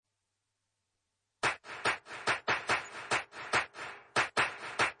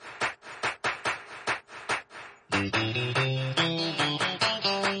Well,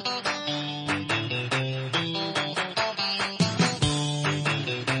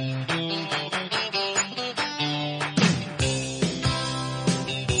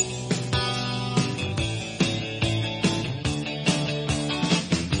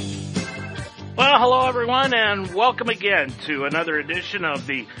 hello everyone, and welcome again to another edition of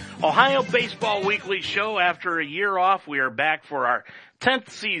the Ohio Baseball Weekly Show. After a year off, we are back for our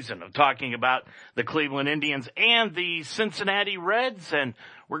 10th season of talking about the Cleveland Indians and the Cincinnati Reds, and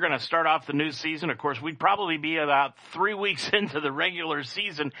we're going to start off the new season. Of course, we'd probably be about 3 weeks into the regular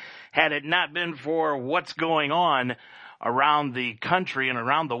season had it not been for what's going on around the country and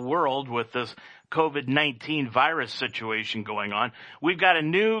around the world with this COVID-19 virus situation going on. We've got a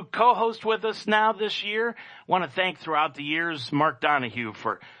new co-host with us now this year. Want to thank throughout the years Mark Donahue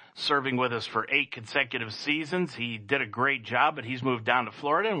for serving with us for 8 consecutive seasons. He did a great job, but he's moved down to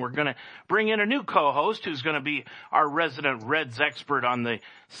Florida, and we're going to bring in a new co-host who's going to be our resident Reds expert on the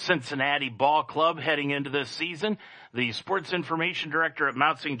Cincinnati Ball Club heading into this season, the sports information director at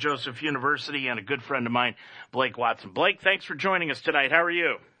Mount St. Joseph University and a good friend of mine, Blake Watson. Blake, thanks for joining us tonight. How are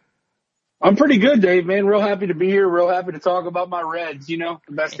you? I'm pretty good, Dave, man. Real happy to be here. Real happy to talk about my Reds, the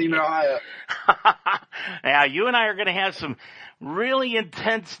best team in Ohio. Yeah, you and I are going to have some really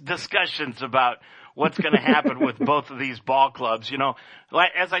intense discussions about what's going to happen with both of these ball clubs.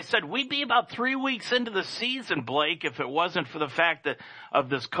 As I said, we'd be about 3 weeks into the season, Blake, if it wasn't for the fact that of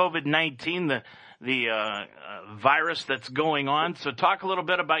this COVID-19, the virus that's going on. So talk a little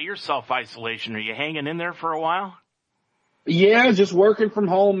bit about your self-isolation. Are you hanging in there for a while? Yeah, just working from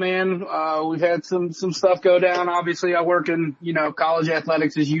home, man. We've had some stuff go down. Obviously, I work in, college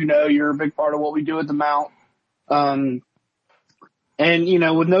athletics, as you know. You're a big part of what we do at the Mount. And,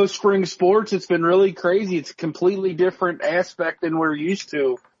 with no spring sports, it's been really crazy. It's a completely different aspect than we're used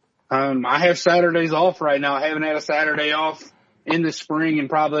to. I have Saturdays off right now. I haven't had a Saturday off in the spring in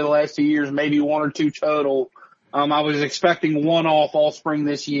probably the last 2 years, maybe 1 or 2 total. I was expecting 1 off all spring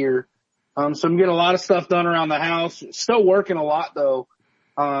this year. So I'm getting a lot of stuff done around the house. Still working a lot though.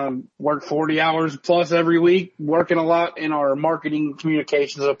 Work 40 hours plus every week, working a lot in our marketing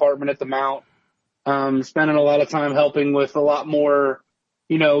communications department at the Mount. Spending a lot of time helping with a lot more,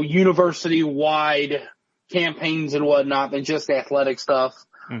 university wide campaigns and whatnot than just athletic stuff,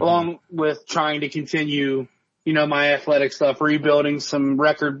 along with trying to continue, my athletic stuff, rebuilding some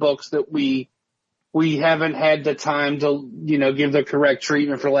record books that we haven't had the time to, give the correct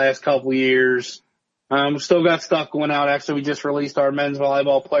treatment for the last couple of years. Still got stuff going out. Actually, we just released our men's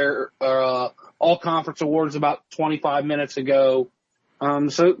volleyball player, all conference awards about 25 minutes ago.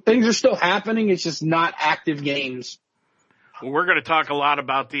 So things are still happening. It's just not active games. Well, we're going to talk a lot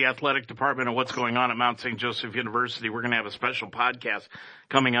about the athletic department and what's going on at Mount St. Joseph University. We're going to have a special podcast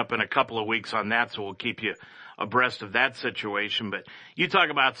coming up in a couple of weeks on that, so we'll keep you abreast of that situation. But you talk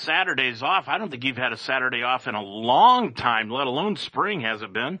about Saturdays off. I don't think you've had a Saturday off in a long time, let alone spring, has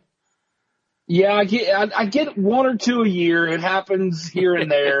it been? Yeah, I get 1 or 2 a year. It happens here and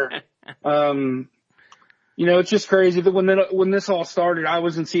there. It's just crazy that when this all started, I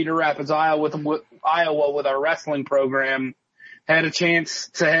was in Cedar Rapids, Iowa with our wrestling program. Had a chance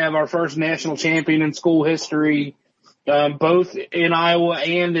to have our first national champion in school history, both in Iowa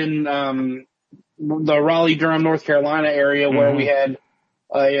and in the Raleigh-Durham, North Carolina area, where we had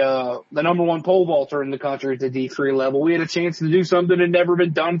the number 1 pole vaulter in the country at the D3 level. We had a chance to do something that had never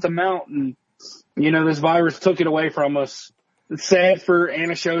been done at the Mount, and this virus took it away from us. It's sad for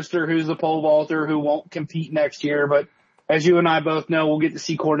Anna Schuster, who's the pole vaulter, who won't compete next year, but as you and I both know, we'll get to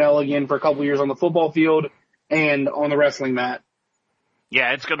see Cornell again for a couple of years on the football field and on the wrestling mat.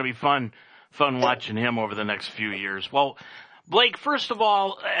 Yeah, it's going to be fun watching him over the next few years. Well, Blake, first of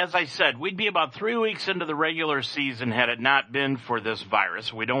all, as I said, we'd be about 3 weeks into the regular season had it not been for this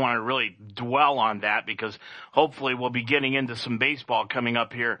virus. We don't want to really dwell on that because hopefully we'll be getting into some baseball coming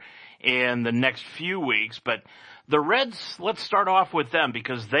up here in the next few weeks. But the Reds, let's start off with them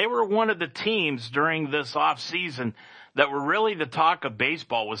because they were one of the teams during this off season that were really the talk of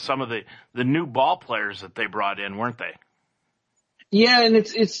baseball with some of the new ball players that they brought in, weren't they? Yeah, and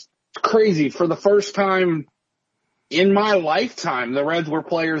it's crazy. For the first time in my lifetime, the Reds were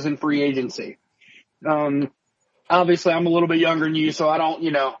players in free agency. Obviously, I'm a little bit younger than you, so I don't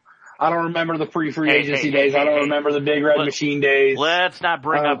remember the free agency days. I don't remember the Big Red Machine days. Let's not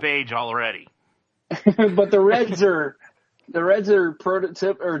bring up age already. But the Reds are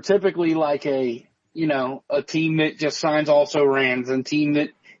typically like a team that just signs also-rans and team that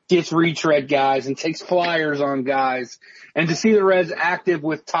gets retread guys and takes flyers on guys. And to see the Reds active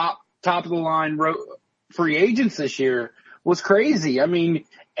with top of the line free agents this year was crazy. I mean,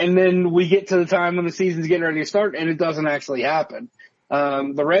 And then we get to the time when the season's getting ready to start and it doesn't actually happen.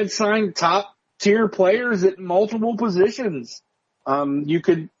 The Reds signed top tier players at multiple positions. You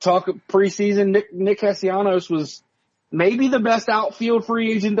could talk preseason. Nick Castellanos was maybe the best outfield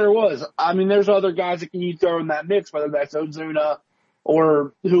free agent there was. I mean, there's other guys that you throw in that mix, whether that's Ozuna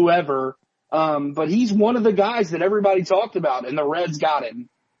or whoever. But he's one of the guys that everybody talked about, and the Reds got him.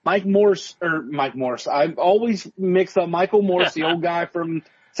 Mike Morse. I always mix up Michael Morse, the old guy from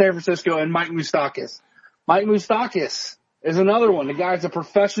San Francisco, and Mike Moustakas. Mike Moustakas is another one. The guy's a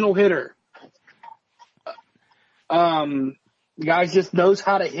professional hitter. The guy just knows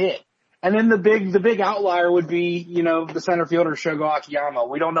how to hit. And then the big outlier would be, the center fielder Shogo Akiyama.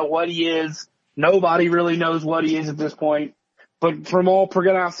 We don't know what he is. Nobody really knows what he is at this point. But from all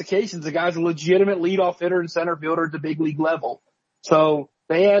prognostications, the guy's a legitimate leadoff hitter and center fielder at the big league level. So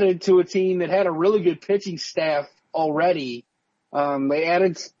they added to a team that had a really good pitching staff already. They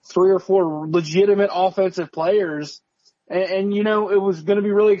added 3 or 4 legitimate offensive players. And it was going to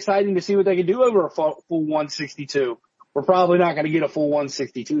be really exciting to see what they could do over a full 162. We're probably not going to get a full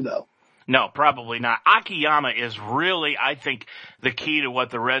 162 though. No, probably not. Akiyama is really, I think, the key to what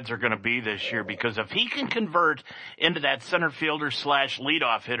the Reds are going to be this year, because if he can convert into that center fielder /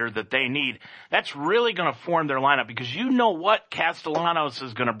 leadoff hitter that they need, that's really going to form their lineup, because you know what Castellanos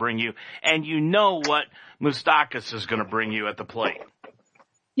is going to bring you, and you know what Moustakas is going to bring you at the plate.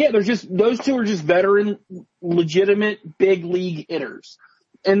 Yeah, those two are just veteran, legitimate big league hitters.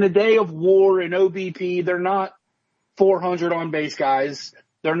 In the day of WAR and OBP, they're not 400 on base guys.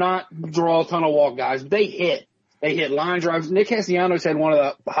 They're not draw a ton of walk guys, but they hit. They hit line drives. Nick Castellanos had one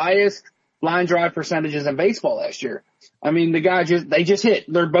of the highest line drive percentages in baseball last year. I mean, they just hit.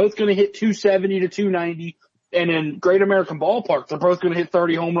 They're both going to hit 270 to 290. And in Great American Ballpark, they're both going to hit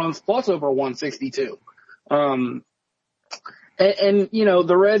 30 home runs plus over 162. The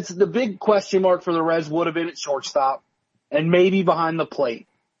Reds, the big question mark for the Reds would have been at shortstop and maybe behind the plate.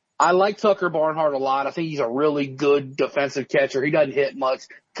 I like Tucker Barnhart a lot. I think he's a really good defensive catcher. He doesn't hit much.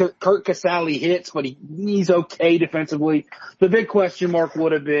 Kurt Casale hits, but he's okay defensively. The big question mark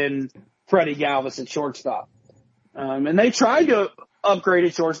would have been Freddie Galvis at shortstop. And they tried to upgrade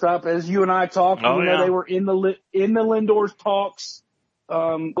at shortstop, as you and I talked. They were in the Lindor's talks,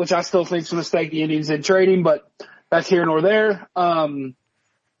 which I still think is a mistake the Indians did trading, but that's here nor there.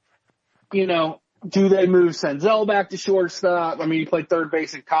 Do they move Senzel back to shortstop? I mean, he played third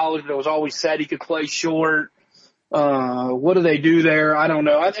base in college, but it was always said he could play short. What do they do there? I don't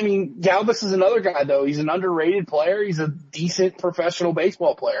know. I mean, Galvis is another guy, though. He's an underrated player. He's a decent professional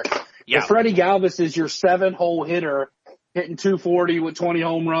baseball player. Yeah. If Freddie Galvis is your 7-hole hitter, hitting 240 with 20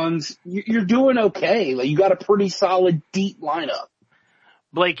 home runs, you're doing okay. Like, you got a pretty solid, deep lineup.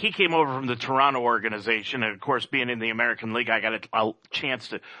 Blake, he came over from the Toronto organization, and of course, being in the American League, I got a chance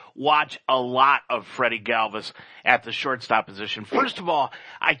to watch a lot of Freddie Galvis at the shortstop position. First of all,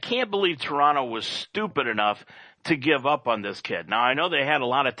 I can't believe Toronto was stupid enough to give up on this kid. Now, I know they had a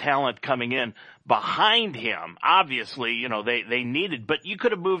lot of talent coming in behind him. Obviously, they needed, but you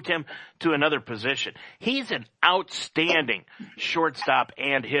could have moved him to another position. He's an outstanding shortstop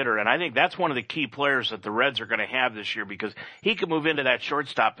and hitter, and I think that's one of the key players that the Reds are going to have this year, because he can move into that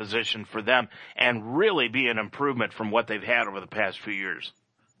shortstop position for them and really be an improvement from what they've had over the past few years.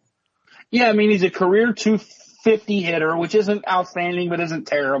 Yeah, I mean, he's a career 250 hitter, which isn't outstanding, but isn't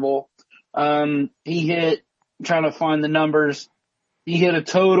terrible. He hit, I'm trying to find the numbers. He hit a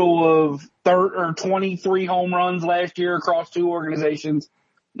total of 23 home runs last year across 2 organizations.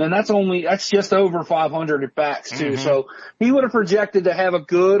 And that's just over 500 at bats too. Mm-hmm. So he would have projected to have a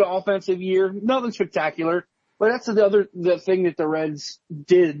good offensive year. Nothing spectacular, but that's the thing that the Reds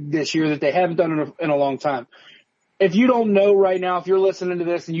did this year that they haven't done in a long time. If you don't know right now, if you're listening to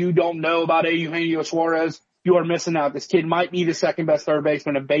this and you don't know about Eugenio Suarez, you are missing out. This kid might be the second best third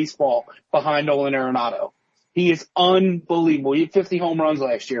baseman in baseball behind Nolan Arenado. He is unbelievable. He hit 50 home runs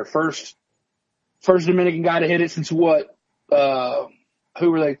last year. First Dominican guy to hit it since what? Who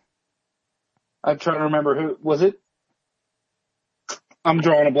were they? I'm trying to remember who was it. I'm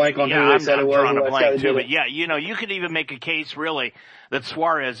drawing a blank on who they said it was. I'm drawing a blank too, but yeah, you could even make a case really that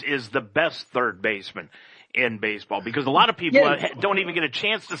Suarez is the best third baseman in baseball, because a lot of people don't even get a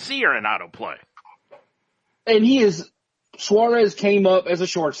chance to see Arenado play. And Suarez came up as a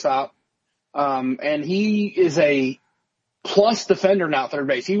shortstop. And he is a plus defender now at third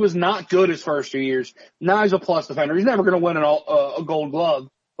base. He was not good his first 2 years. Now he's a plus defender. He's never going to win a gold glove,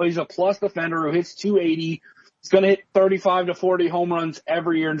 but he's a plus defender who hits 280. He's going to hit 35 to 40 home runs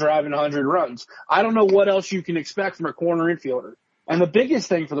every year and driving 100 runs. I don't know what else you can expect from a corner infielder. And the biggest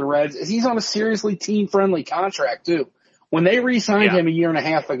thing for the Reds is he's on a seriously team-friendly contract too. When they re-signed him a year and a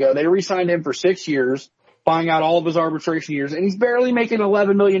half ago, they re-signed him for 6 years, buying out all of his arbitration years, and he's barely making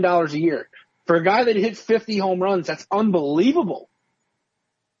 $11 million a year. For a guy that hit 50 home runs, that's unbelievable.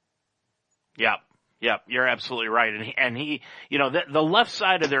 Yep, you're absolutely right. And he, the left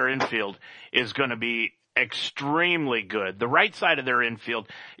side of their infield is going to be extremely good. The right side of their infield,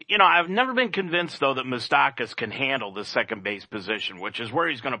 I've never been convinced though that Moustakas can handle the second base position, which is where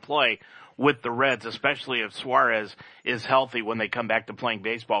he's going to play with the Reds, especially if Suarez is healthy when they come back to playing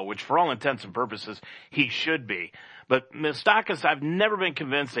baseball, which for all intents and purposes he should be. But Moustakas, I've never been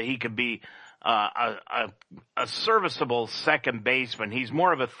convinced that he could be a serviceable second baseman. He's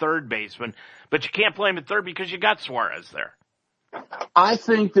more of a third baseman, but you can't play him at third because you got Suarez there. I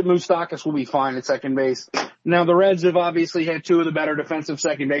think that Moustakas will be fine at second base. Now, the Reds have obviously had two of the better defensive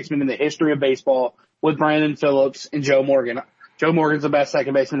second basemen in the history of baseball with Brandon Phillips and Joe Morgan. Joe Morgan's the best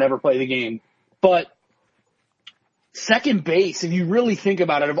second baseman to ever play the game. But second base, if you really think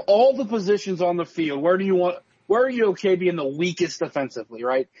about it, of all the positions on the field, where are you okay being the weakest defensively,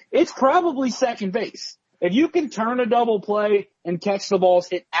 right? It's probably second base. If you can turn a double play and catch the balls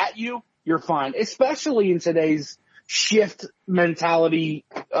hit at you, you're fine, especially in today's shift mentality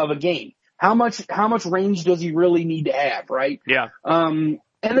of a game. How much range does he really need to have, right? Yeah. And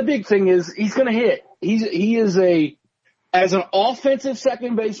the big thing is he's going to hit. He is as an offensive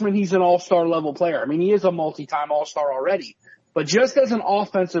second baseman, he's an all-star level player. I mean, he is a multi-time all-star already, but just as an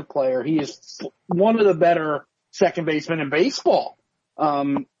offensive player, he is one of the better second baseman in baseball.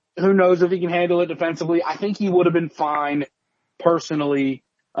 Who knows if he can handle it defensively? I think he would have been fine personally.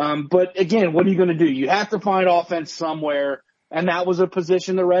 But again, what are you going to do? You have to find offense somewhere, and that was a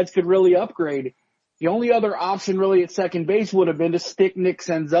position the Reds could really upgrade. The only other option really at second base would have been to stick Nick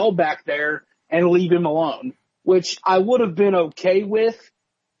Senzel back there and leave him alone, which I would have been okay with,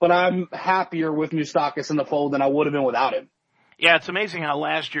 but I'm happier with Moustakas in the fold than I would have been without him. Yeah, it's amazing how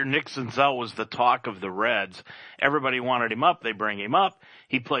last year Nick Senzel was the talk of the Reds. Everybody wanted him up. They bring him up.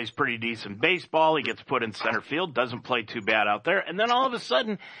 He plays pretty decent baseball. He gets put in center field, doesn't play too bad out there. And then all of a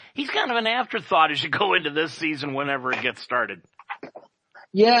sudden, he's kind of an afterthought as you go into this season whenever it gets started.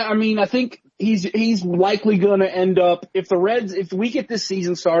 Yeah, I mean, I think he's likely going to end up, if we get this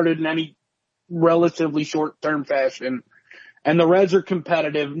season started in any relatively short-term fashion, and the Reds are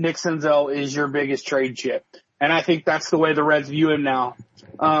competitive, Nick Senzel is your biggest trade chip. And I think that's the way the Reds view him now.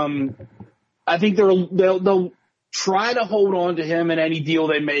 I think they'll try to hold on to him in any deal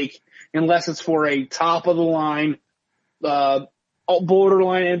they make unless it's for a top-of-the-line, borderline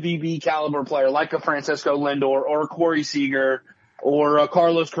MVP caliber player like a Francisco Lindor or a Corey Seager or a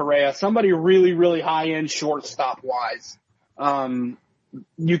Carlos Correa, somebody really, really high-end shortstop-wise.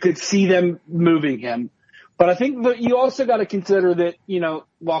 You could see them moving him. But I think that you also got to consider that,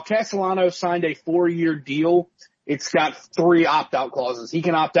 while Castellanos signed a 4-year deal, it's got 3 opt-out clauses. He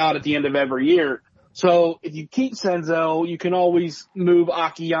can opt out at the end of every year. So if you keep Senzel, you can always move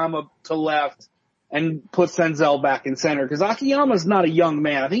Akiyama to left and put Senzel back in center. Because Akiyama's not a young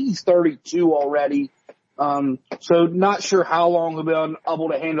man. I think he's 32 already. So not sure how long he'll be able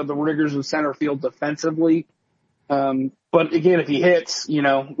to handle the rigors of center field defensively. But again, if he hits,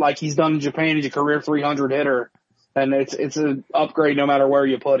 like he's done in Japan, he's a career 300 hitter, and it's an upgrade no matter where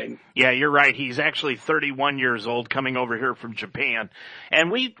you put him. Yeah, you're right. He's actually 31 years old coming over here from Japan. And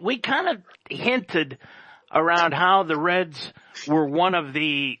we kind of hinted around how the Reds were one of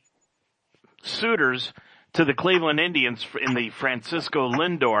the suitors to the Cleveland Indians in the Francisco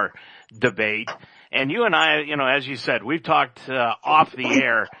Lindor debate. And you and I, as you said, we've talked off the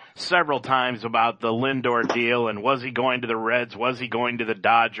air several times about the Lindor deal and was he going to the Reds? Was he going to the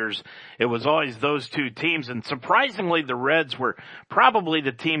Dodgers? It was always those two teams. And surprisingly, the Reds were probably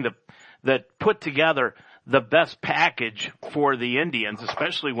the team that put together the best package for the Indians,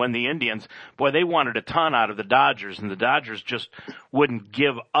 especially when the Indians, they wanted a ton out of the Dodgers, and the Dodgers just wouldn't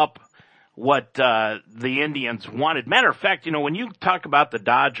give up what the Indians wanted. Matter of fact, when you talk about the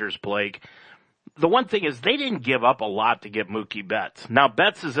Dodgers, Blake, the one thing is they didn't give up a lot to get Mookie Betts. Now,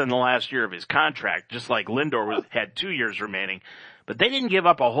 Betts is in the last year of his contract, just like Lindor had 2 years remaining. But they didn't give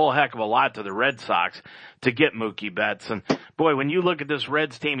up a whole heck of a lot to the Red Sox to get Mookie Betts. And, boy, when you look at this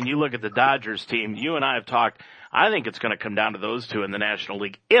Reds team and you look at the Dodgers team, you and I have talked, I think it's going to come down to those two in the National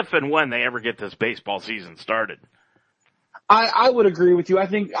League if and when they ever get this baseball season started. I would agree with you. I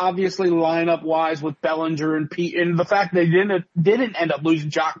think obviously lineup-wise with Bellinger and the fact they didn't end up losing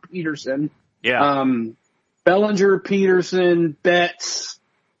Jock Peterson. Yeah. Bellinger, Peterson, Betts,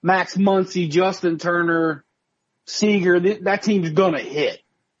 Max Muncy, Justin Turner, Seager, that team's gonna hit.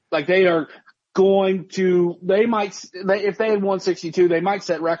 Like they are going to, if they had 162, they might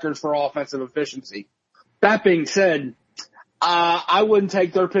set records for offensive efficiency. That being said, I wouldn't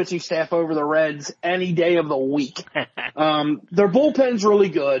take their pitching staff over the Reds any day of the week. Their bullpen's really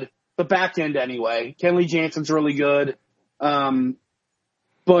good. The back end anyway. Kenley Jansen's really good.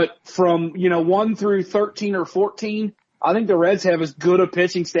 But from, 1 through 13 or 14, I think the Reds have as good a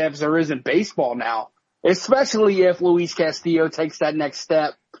pitching staff as there is in baseball now, especially if Luis Castillo takes that next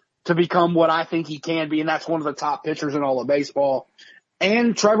step to become what I think he can be, and that's one of the top pitchers in all of baseball.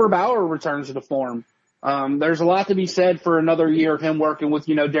 And Trevor Bauer returns to form. There's a lot to be said for another year of him working with,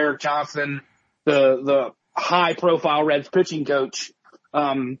 Derek Johnson, the high-profile Reds pitching coach,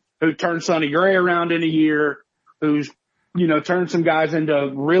 who turned Sonny Gray around in a year, who's, turned some guys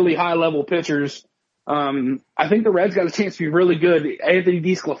into really high-level pitchers. I think the Reds got a chance to be really good. Anthony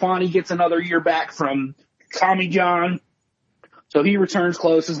DeSclafani gets another year back from Tommy John, so he returns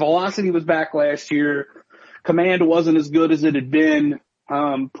close. His velocity was back last year. Command wasn't as good as it had been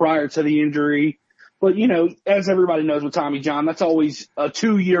prior to the injury. But, as everybody knows with Tommy John, that's always a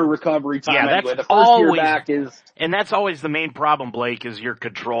 2-year recovery time anyway. The first year back is... And that's always the main problem, Blake, is your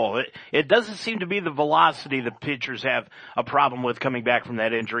control. It doesn't seem to be the velocity the pitchers have a problem with coming back from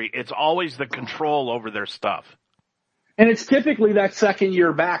that injury. It's always the control over their stuff. And it's typically that second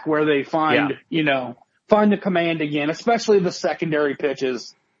year back where they find the command again, especially the secondary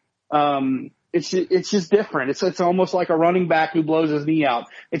pitches. It's just different. It's almost like a running back who blows his knee out.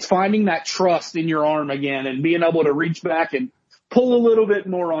 It's finding that trust in your arm again and being able to reach back and pull a little bit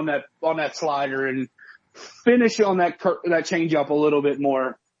more on that slider and finish on that changeup a little bit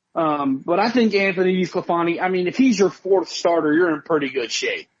more. But I think Anthony DeSclafani, if he's your fourth starter, you're in pretty good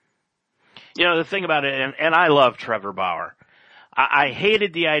shape. The thing about it, and I love Trevor Bauer. I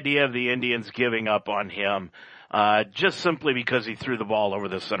hated the idea of the Indians giving up on him. Just simply because he threw the ball over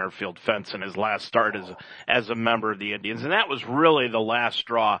the center field fence in his last start as a member of the Indians. And that was really the last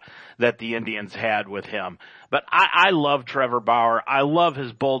straw that the Indians had with him. But I love Trevor Bauer. I love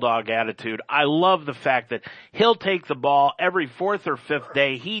his bulldog attitude. I love the fact that he'll take the ball every fourth or fifth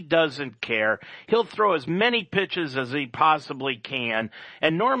day. He doesn't care. He'll throw as many pitches as he possibly can.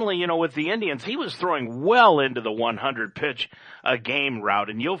 And normally, with the Indians, he was throwing well into the 100 pitch a game route.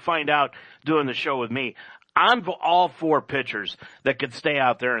 And you'll find out doing the show with me, I'm all for pitchers that could stay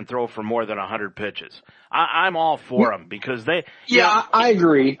out there and throw for more than 100 pitches. I'm all for them because they... Yeah, I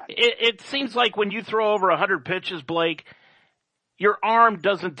agree. It seems like when you throw over 100 pitches, Blake, your arm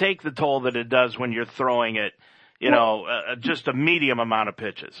doesn't take the toll that it does when you're throwing it, just a medium amount of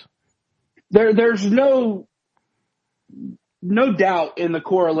pitches. There's no doubt in the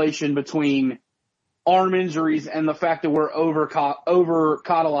correlation between arm injuries and the fact that we're over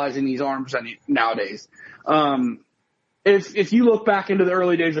cautelizing these arms nowadays. If you look back into the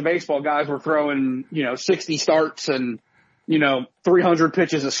early days of baseball, guys were throwing, 60 starts and, 300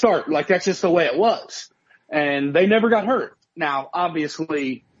 pitches a start. Like that's just the way it was. And they never got hurt. Now,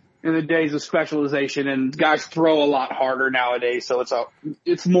 obviously, in the days of specialization and guys throw a lot harder nowadays, so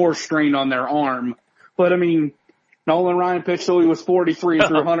it's more strain on their arm. But Nolan Ryan pitched till he was 43 and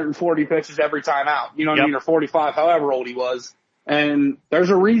threw 140 pitches every time out. Or 45, however old he was. And there's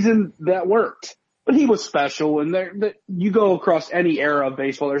a reason that worked. But he was special, and you go across any era of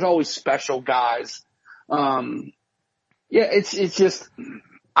baseball, there's always special guys. It's just,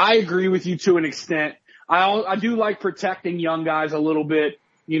 I agree with you to an extent. I do like protecting young guys a little bit,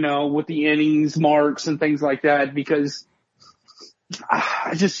 with the innings marks and things like that, because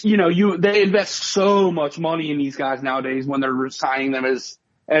I just, they invest so much money in these guys nowadays when they're signing them as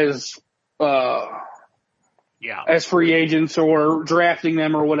free agents or drafting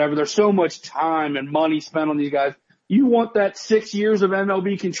them or whatever. There's so much time and money spent on these guys. You want that 6 years of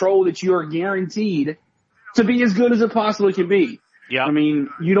MLB control that you are guaranteed to be as good as it possibly can be. Yeah.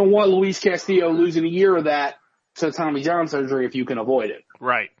 You don't want Luis Castillo losing a year of that to Tommy John surgery if you can avoid it.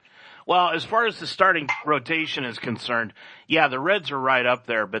 Right. Well, as far as the starting rotation is concerned, the Reds are right up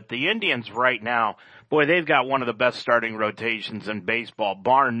there, but the Indians right now, boy, they've got one of the best starting rotations in baseball,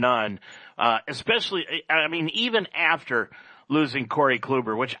 bar none. Especially, even after losing Corey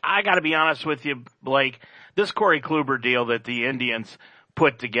Kluber, which I gotta be honest with you, Blake, this Corey Kluber deal that the Indians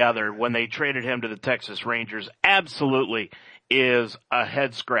put together when they traded him to the Texas Rangers absolutely is a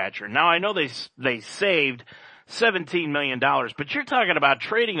head scratcher. Now I know they saved $17 million, but you're talking about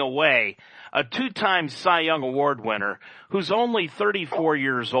trading away a 2-time Cy Young Award winner who's only 34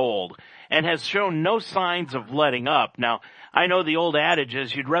 years old and has shown no signs of letting up. Now, I know the old adage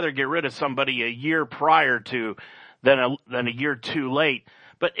is you'd rather get rid of somebody a year prior to than a year too late.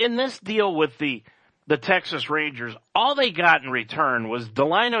 But in this deal with the Texas Rangers, all they got in return was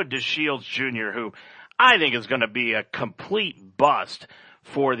Delino DeShields Jr., who I think is going to be a complete bust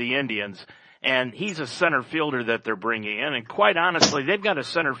for the Indians. And he's a center fielder that they're bringing in. And quite honestly, they've got a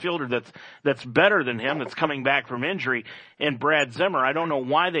center fielder that's better than him, that's coming back from injury, in Brad Zimmer. I don't know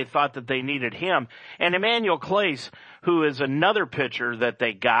why they thought that they needed him. And Emmanuel Clase, who is another pitcher that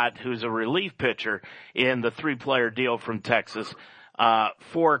they got, who's a relief pitcher in the 3-player deal from Texas,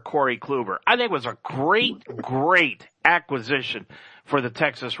 for Corey Kluber. I think it was a great acquisition for the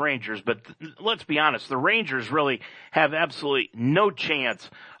Texas Rangers, but let's be honest, the Rangers really have absolutely no chance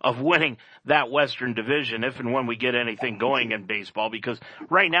of winning that Western Division if and when we get anything going in baseball, because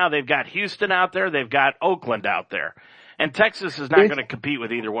right now they've got Houston out there, they've got Oakland out there, and Texas is not going to compete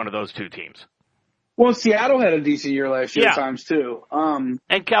with either one of those two teams. Well, Seattle had a decent year last year at times too.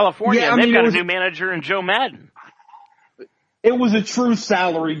 And California, they've got a new manager in Joe Madden. It was a true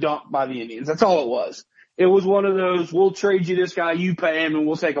salary dump by the Indians. That's all it was. It was one of those, we'll trade you this guy, you pay him, and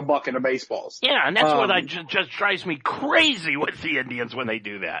we'll take a bucket of baseballs. Yeah, and that's what just drives me crazy with the Indians when they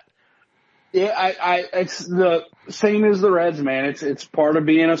do that. Yeah, it's the same as the Reds, man. It's part of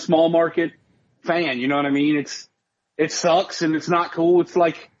being a small market fan. You know what I mean? It sucks and it's not cool. It's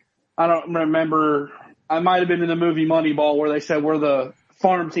like, I don't remember, I might have been in the movie Moneyball where they said we're the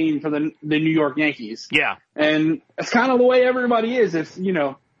farm team for the New York Yankees. Yeah. And it's kind of the way everybody is.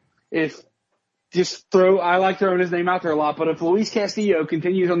 I like throwing his name out there a lot, but if Luis Castillo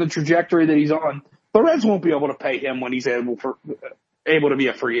continues on the trajectory that he's on, the Reds won't be able to pay him when he's able to be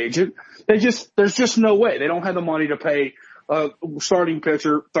a free agent. There's just no way. They don't have the money to pay a starting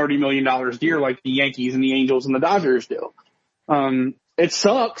pitcher $30 million a year like the Yankees and the Angels and the Dodgers do. It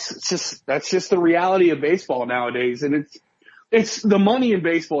sucks. That's just the reality of baseball nowadays. And it's the money in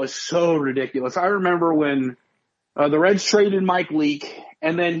baseball is so ridiculous. I remember when the Reds traded Mike Leake,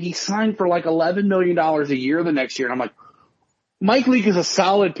 and then he signed for like $11 million a year the next year. And I'm like, Mike Leake is a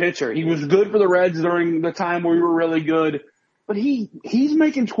solid pitcher. He was good for the Reds during the time where we were really good, but he's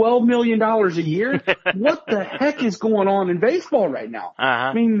making $12 million a year. What the heck is going on in baseball right now? Uh-huh.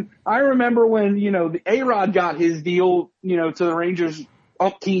 I mean, I remember when, the A-Rod got his deal, to the Rangers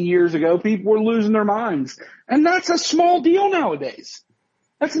umpteen years ago, people were losing their minds. And that's a small deal nowadays.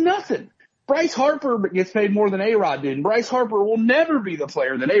 That's nothing. Bryce Harper gets paid more than A-Rod did, and Bryce Harper will never be the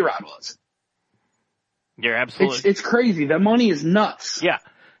player that A-Rod was. You're absolutely. It's crazy. The money is nuts. Yeah.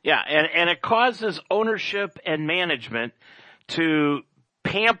 And it causes ownership and management to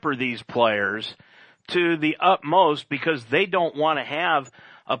pamper these players to the utmost because they don't want to have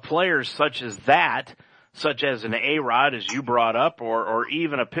a player such as an A-Rod, as you brought up, or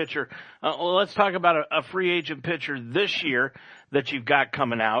even a pitcher. Let's talk about a free agent pitcher this year that you've got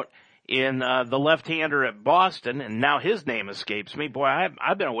coming out in the left-hander at Boston, and now his name escapes me. Boy,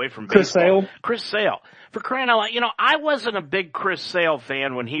 I've been away from baseball. Chris Sale. For crying out loud, I wasn't a big Chris Sale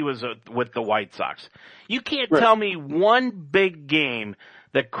fan when he was with the White Sox. You can't tell me one big game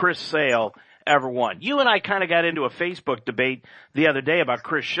that Chris Sale ever won. You and I kind of got into a Facebook debate the other day about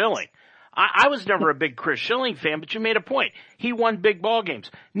Chris Schilling. I was never a big Chris Schilling fan, but you made a point. He won big ball games.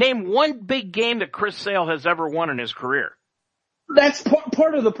 Name one big game that Chris Sale has ever won in his career. That's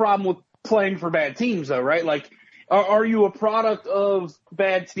part of the problem with playing for bad teams, though, right? Like, are you a product of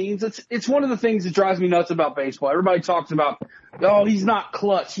bad teams? It's one of the things that drives me nuts about baseball. Everybody talks about, he's not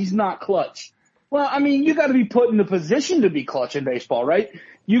clutch. He's not clutch. Well, I mean, you got to be put in the position to be clutch in baseball, right?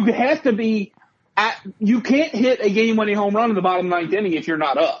 You have to be you can't hit a game-winning home run in the bottom ninth inning if you're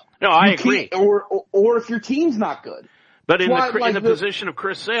not up. No, I agree. Or if your team's not good. But in the position of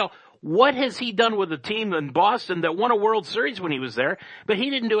Chris Sale, what has he done with a team in Boston that won a World Series when he was there, but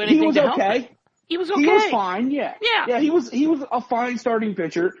he didn't do anything to help it? He was okay. He was fine, yeah. Yeah, he was a fine starting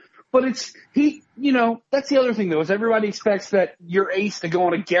pitcher, but that's the other thing though, is everybody expects that your ace to go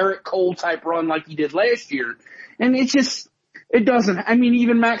on a Garrett Cole type run like he did last year. And it doesn't. I mean,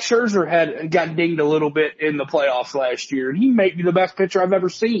 even Max Scherzer got dinged a little bit in the playoffs last year, and he may be the best pitcher I've ever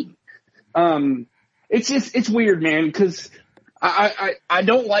seen. It's weird, man, because I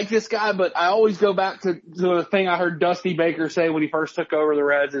don't like this guy, but I always go back to the thing I heard Dusty Baker say when he first took over the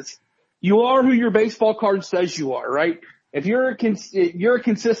Reds. It's, you are who your baseball card says you are, right? If you're a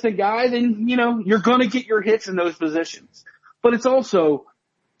consistent guy, then, you're going to get your hits in those positions. But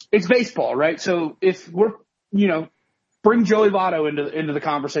it's baseball, right? So if we're, bring Joey Votto into the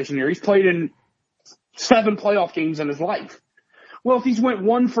conversation here. He's played in 7 playoff games in his life. Well, if he's went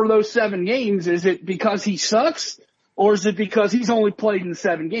 1 for those 7 games, is it because he sucks? Or is it because he's only played in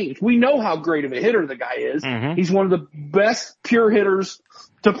 7 games? We know how great of a hitter the guy is. Mm-hmm. He's one of the best pure hitters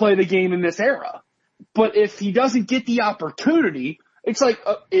to play the game in this era. But if he doesn't get the opportunity, it's like,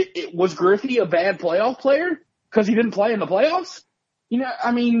 was Griffey a bad playoff player because he didn't play in the playoffs?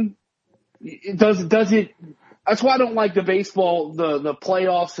 I mean, does it That's why I don't like the baseball, the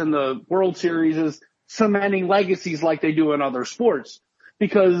playoffs and the World Series is cementing legacies like they do in other sports.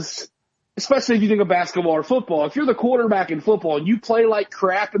 Because especially if you think of basketball or football, if you're the quarterback in football and you play like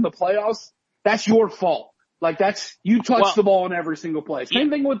crap in the playoffs, that's your fault. Like you touch the ball in every single play. Same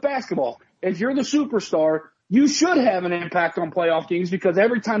thing with basketball. If you're the superstar, you should have an impact on playoff games because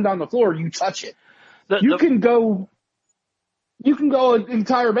every time down the floor you touch it. You can go an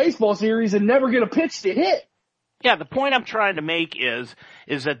entire baseball series and never get a pitch to hit. Yeah, the point I'm trying to make is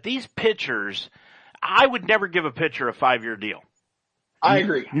that these pitchers, I would never give a pitcher a 5-year deal. I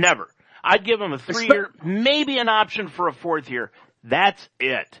agree. Never. I'd give him a 3-year, maybe an option for a 4th year. That's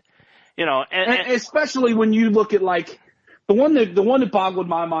it. You know, and especially when you look at like the one that boggled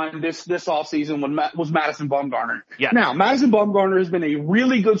my mind this offseason was Madison Bumgarner. Yeah. Now, Madison Bumgarner has been a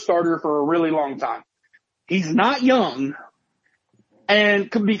really good starter for a really long time. He's not young, and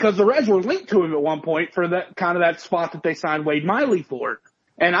because the Reds were linked to him at one point for that spot that they signed Wade Miley for.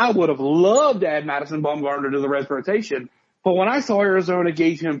 And I would have loved to add Madison Bumgarner to the Reds rotation. But when I saw Arizona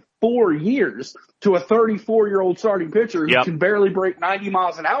gave him 4 years to a 34-year-old starting pitcher who can barely break 90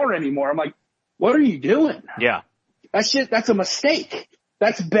 miles an hour anymore, I'm like, what are you doing? Yeah. That's a mistake.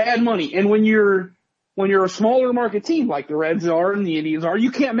 That's bad money. And when you're a smaller market team like the Reds are and the Indians are,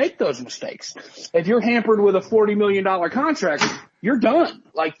 you can't make those mistakes. If you're hampered with a $40 million contract, you're done.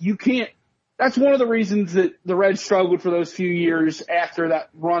 Like you can't. That's one of the reasons that the Reds struggled for those few years after that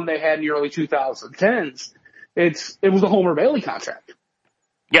run they had in the early 2010s. It was the Homer Bailey contract.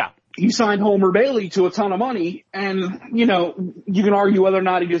 Yeah. You signed Homer Bailey to a ton of money, and, you know, you can argue whether or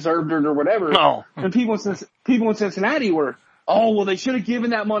not he deserved it or whatever. No. And people in Cincinnati were, they should have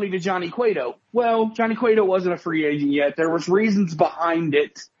given that money to Johnny Cueto. Well, Johnny Cueto wasn't a free agent yet. There was reasons behind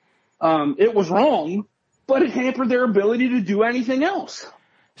it. It was wrong, but it hampered their ability to do anything else.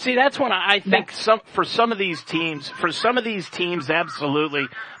 See, that's when I think for some of these teams, absolutely,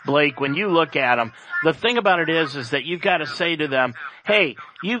 Blake, when you look at them, the thing about it is that you've got to say to them, hey,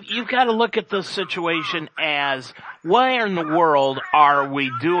 you've got to look at this situation as, why in the world are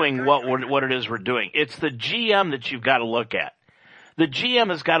we doing what it is we're doing? It's the GM that you've got to look at. The GM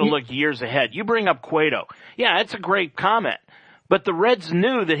has got to look years ahead. You bring up Cueto. Yeah, it's a great comment. But the Reds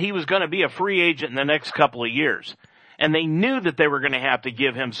knew that he was going to be a free agent in the next couple of years. And they knew that they were going to have to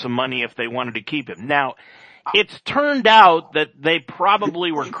give him some money if they wanted to keep him. Now, it's turned out that they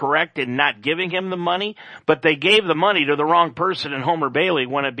probably were correct in not giving him the money, but they gave the money to the wrong person in Homer Bailey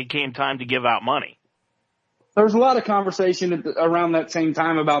when it became time to give out money. There was a lot of conversation around that same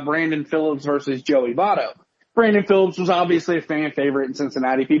time about Brandon Phillips versus Joey Votto. Brandon Phillips was obviously a fan favorite in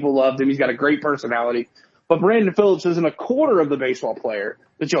Cincinnati. People loved him. He's got a great personality. But Brandon Phillips isn't a quarter of the baseball player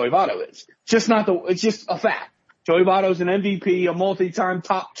that Joey Votto is. It's just a fact. Joey Votto's an MVP, a multi-time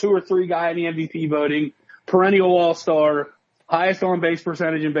top 2 or 3 guy in the MVP voting, perennial all-star, highest on-base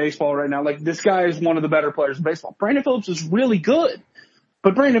percentage in baseball right now. Like, this guy is one of the better players in baseball. Brandon Phillips is really good,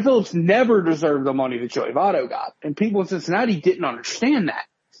 but Brandon Phillips never deserved the money that Joey Votto got. And people in Cincinnati didn't understand that.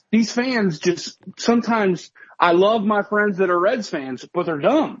 These fans sometimes, I love my friends that are Reds fans, but they're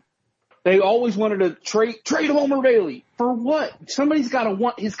dumb. They always wanted to trade Homer Bailey. For what? Somebody's got to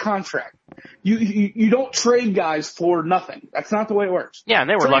want his contract. You don't trade guys for nothing. That's not the way it works. Yeah, and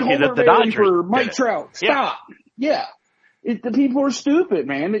they were trade lucky Homer that the Bailey Dodgers for Mike Trout. Stop. Yeah. The people are stupid,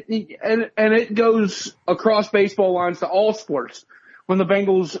 man. And it goes across baseball lines to all sports. When the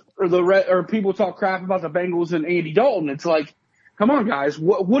Bengals or people talk crap about the Bengals and Andy Dalton, it's like, come on, guys.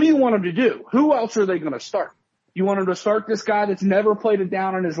 What do you want them to do? Who else are they going to start? You want him to start this guy that's never played it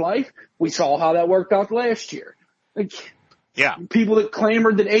down in his life? We saw how that worked out last year. People that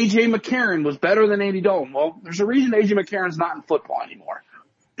clamored that A.J. McCarron was better than Andy Dalton. Well, there's a reason A.J. McCarron's not in football anymore.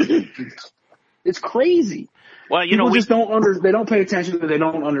 It's crazy. Well, people they don't pay attention to it. They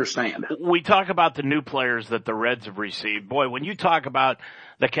don't understand. We talk about the new players that the Reds have received. Boy, when you talk about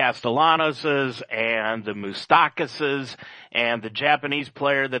the Castellanoses and the Moustakas and the Japanese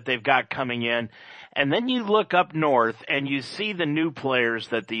player that they've got coming in, and then you look up north and you see the new players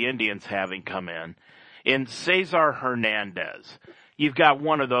that the Indians having come in Cesar Hernandez. You've got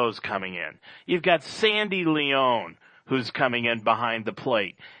one of those coming in. You've got Sandy Leon, who's coming in behind the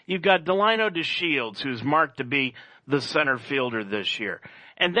plate. You've got Delino DeShields, who's marked to be the center fielder this year.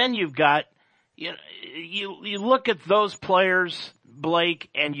 And then you've got, you look at those players, Blake,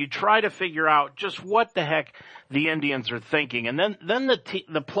 and you try to figure out just what the heck the Indians are thinking. And then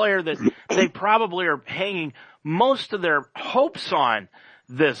the player that they probably are hanging most of their hopes on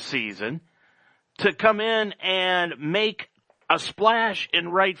this season to come in and make a splash in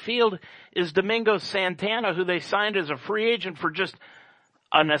right field is Domingo Santana, who they signed as a free agent for just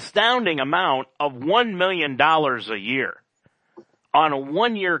an astounding amount of $1 million a year on a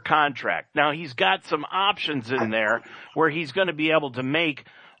 1-year contract. Now, he's got some options in there where he's going to be able to make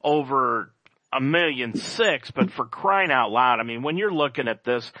over $1.6 million, but for crying out loud, I mean, when you're looking at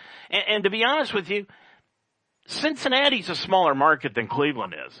this, and to be honest with you, Cincinnati's a smaller market than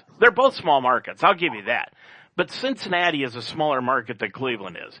Cleveland is. They're both small markets, I'll give you that. But Cincinnati is a smaller market than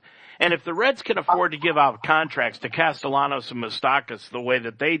Cleveland is. And if the Reds can afford to give out contracts to Castellanos and Moustakas the way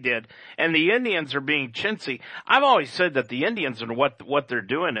that they did, and the Indians are being chintzy, I've always said that the Indians and what they're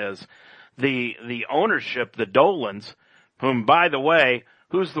doing is the ownership, the Dolans, whom, by the way,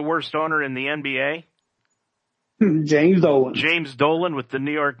 who's the worst owner in the NBA? James Dolan. James Dolan with the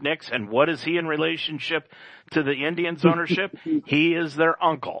New York Knicks. And what is he in relationship to the Indians ownership? He is their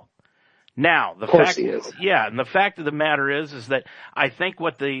uncle. Now, the fact of the matter is that I think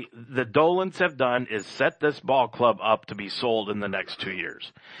what the Dolans have done is set this ball club up to be sold in the next 2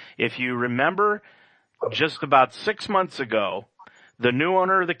 years. If you remember, just about 6 months ago, the new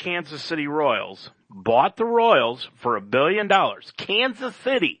owner of the Kansas City Royals bought the Royals for $1 billion. Kansas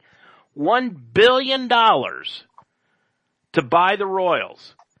City, $1 billion to buy the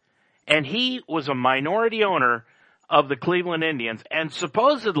Royals. And he was a minority owner of the Cleveland Indians and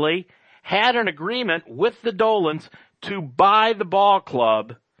supposedly had an agreement with the Dolans to buy the ball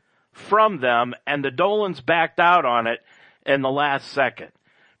club from them, and the Dolans backed out on it in the last second.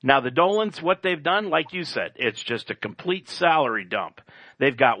 Now, the Dolans, what they've done, like you said, it's just a complete salary dump.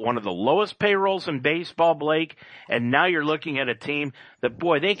 They've got one of the lowest payrolls in baseball, Blake, and now you're looking at a team that,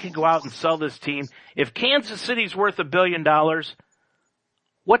 boy, they can go out and sell this team. If Kansas City's worth $1 billion,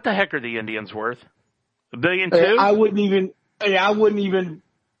 what the heck are the Indians worth? $1 billion too? I wouldn't even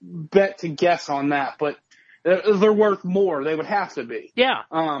bet to guess on that, but they're worth more. They would have to be. Yeah.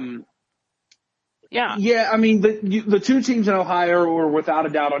 Yeah, I mean, the two teams in Ohio are without a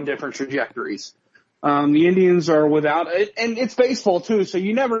doubt on different trajectories. The Indians are without, and it's baseball too, so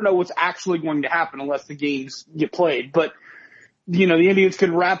you never know what's actually going to happen unless the games get played. But, you know, the Indians could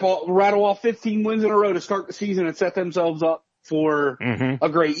rattle off 15 wins in a row to start the season and set themselves up for a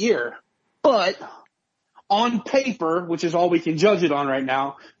great year. But on paper, which is all we can judge it on right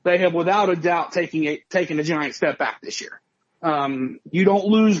now, they have without a doubt taken a giant step back this year. You don't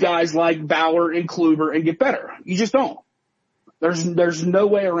lose guys like Bauer and Kluber and get better. You just don't. There's no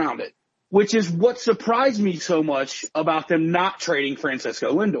way around it, which is what surprised me so much about them not trading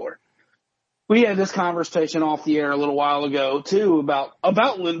Francisco Lindor. We had this conversation off the air a little while ago too about the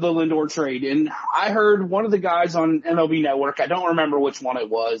Lindor trade, and I heard one of the guys on MLB Network, I don't remember which one it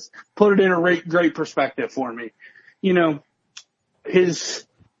was, put it in a great perspective for me. You know,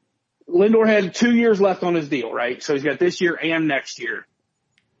 Lindor had 2 years left on his deal, right? So he's got this year and next year.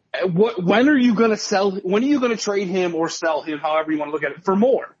 When are you going to trade him or sell him, however you want to look at it, for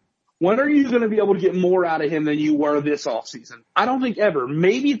more? When are you going to be able to get more out of him than you were this offseason? I don't think ever.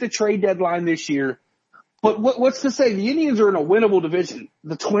 Maybe at the trade deadline this year. But what's to say? The Indians are in a winnable division.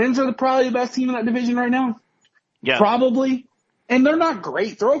 The Twins are probably the best team in that division right now. Yeah. Probably. And they're not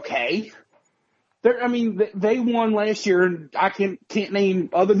great. They're okay. They won last year, and I can't name,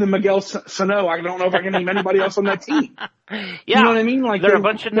 other than Miguel Sano, I don't know if I can name anybody else on that team. Yeah. You know what I mean? Like, they're a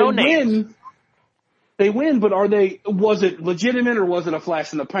bunch of no-names. They win, but was it legitimate or was it a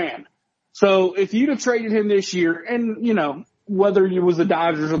flash in the pan? So if you'd have traded him this year, and, you know, whether it was the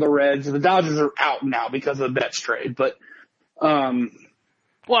Dodgers or the Reds, the Dodgers are out now because of the Betts trade, but, well,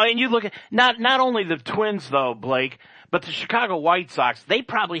 and you look at, not only the Twins though, Blake, but the Chicago White Sox, they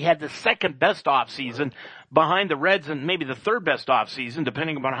probably had the second best offseason behind the Reds and maybe the third best offseason,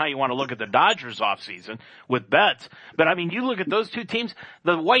 depending upon how you want to look at the Dodgers offseason with Betts. But I mean, you look at those two teams,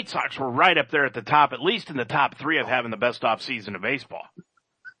 the White Sox were right up there at the top, at least in the top three of having the best offseason of baseball.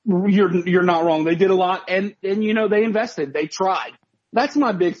 You're not wrong. They did a lot, and you know, they invested. They tried. That's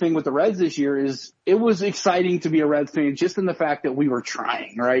my big thing with the Reds this year is it was exciting to be a Reds fan just in the fact that we were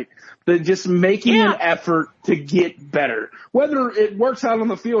trying, right? That just making an effort to get better. Whether it works out on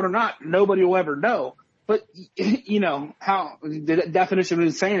the field or not, nobody will ever know. But, you know, how the definition of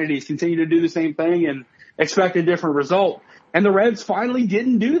insanity is continue to do the same thing and expect a different result. And the Reds finally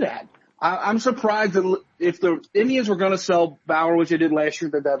didn't do that. I'm surprised that if the Indians were going to sell Bauer, which they did last year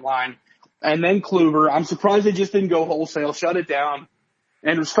at the deadline, and then Kluber, I'm surprised they just didn't go wholesale, shut it down,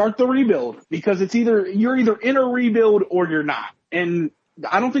 and start the rebuild, because you're either in a rebuild or you're not. And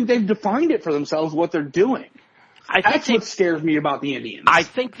I don't think they've defined it for themselves what they're doing. That's what scares me about the Indians. I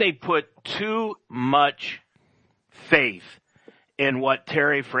think they put too much faith in what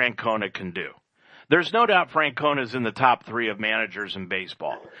Terry Francona can do. There's no doubt Francona's in the top three of managers in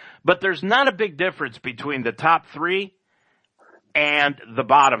baseball. But there's not a big difference between the top three and the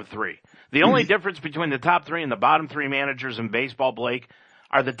bottom three. The only difference between the top three and the bottom three managers in baseball, Blake,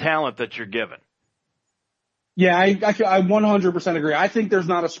 are the talent that you're given. Yeah, I 100% agree. I think there's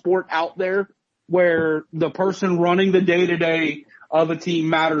not a sport out there where the person running the day-to-day of a team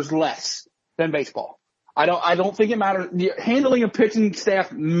matters less than baseball. I don't think it matters. Handling a pitching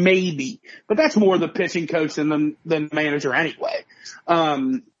staff, maybe, but that's more the pitching coach than the manager anyway.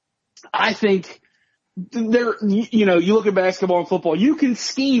 I think you look at basketball and football, you can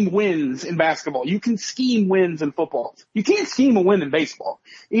scheme wins in basketball. You can scheme wins in football. You can't scheme a win in baseball.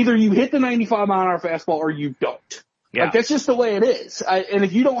 Either you hit the 95-mile-an-hour fastball or you don't. Yeah. Like, that's just the way it is. And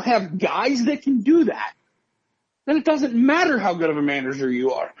if you don't have guys that can do that, then it doesn't matter how good of a manager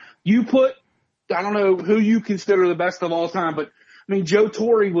you are. You put, I don't know who you consider the best of all time, but I mean, Joe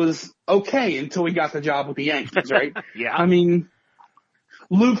Torre was okay until he got the job with the Yankees, right? Yeah. I mean,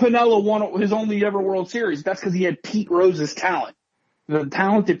 Lou Piniella won his only ever World Series. That's because he had Pete Rose's talent. The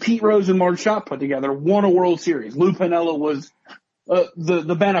talent that Pete Rose and Mark Schott put together won a World Series. Lou Piniella was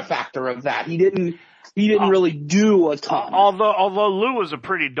the benefactor of that. He didn't really do a ton. Although Lou was a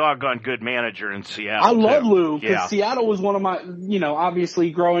pretty doggone good manager in Seattle. I love Lou because Yeah. Seattle was one of my,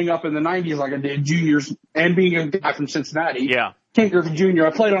 obviously growing up in the 90s like I did, juniors, and being a guy from Cincinnati. Yeah. Ken Griffey Jr.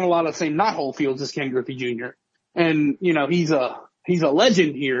 I played on a lot of the same knothole fields as Ken Griffey Jr. And, he's a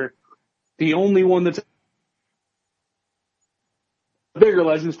legend here. The only one that's a bigger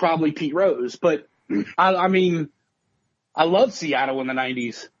legend is probably Pete Rose. But, I mean, I loved Seattle in the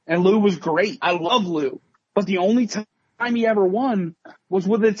 90s. And Lou was great. I love Lou. But the only time he ever won was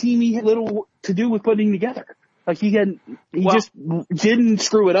with a team he had little to do with putting together. Like he just didn't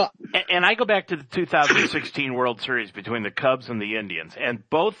screw it up. And I go back to the 2016 World Series between the Cubs and the Indians, and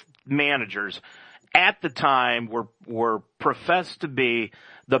both managers at the time were professed to be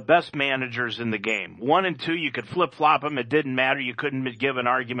the best managers in the game. 1 and 2, you could flip-flop them. It didn't matter. You couldn't give an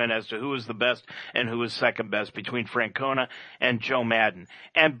argument as to who was the best and who was second best between Francona and Joe Madden.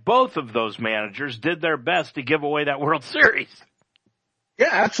 And both of those managers did their best to give away that World Series. Yeah,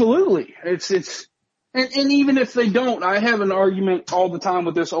 absolutely. And even if they don't, I have an argument all the time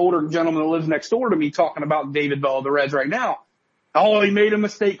with this older gentleman that lives next door to me talking about David Bell of the Reds right now. Oh, he made a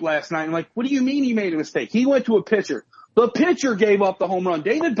mistake last night. I'm like, what do you mean he made a mistake? He went to a pitcher. The pitcher gave up the home run.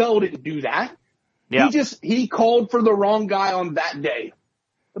 David Bell didn't do that. Yeah. He called for the wrong guy on that day.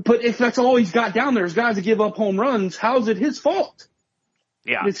 But if that's all he's got down there is guys that give up home runs, how's it his fault?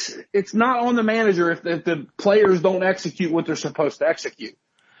 Yeah. It's not on the manager if the players don't execute what they're supposed to execute.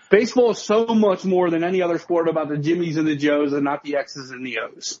 Baseball is so much more than any other sport about the Jimmies and the Joes and not the X's and the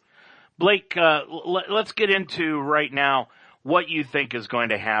O's. Blake, let's get into right now what you think is going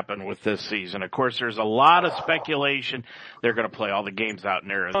to happen with this season. Of course, there's a lot of speculation. They're going to play all the games out in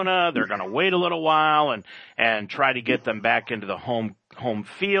Arizona. They're going to wait a little while and try to get them back into the home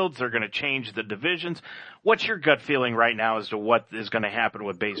fields. They're going to change the divisions. What's your gut feeling right now as to what is going to happen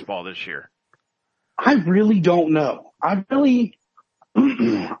with baseball this year? I really don't know. I mean,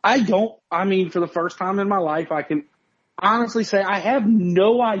 for the first time in my life, I can honestly say I have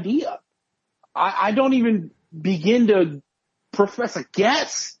no idea. I don't even begin to profess a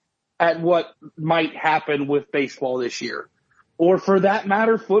guess at what might happen with baseball this year. Or for that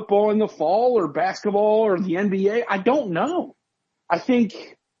matter, football in the fall or basketball or the NBA. I don't know. I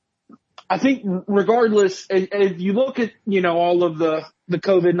think regardless, if you look at, all of the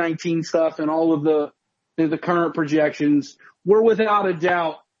COVID-19 stuff and all of the current projections, we're without a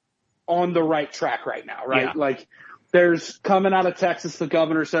doubt on the right track right now, right? Yeah. Like there's coming out of Texas, the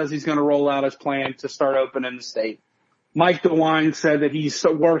governor says he's going to roll out his plan to start opening the state. Mike DeWine said that he's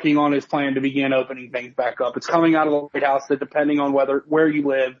working on his plan to begin opening things back up. It's coming out of the White House that depending on where you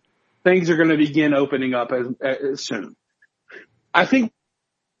live, things are going to begin opening up as soon. I think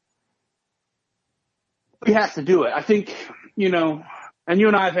we have to do it. I think, and you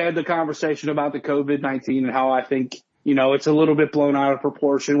and I have had the conversation about the COVID-19 and how I think, it's a little bit blown out of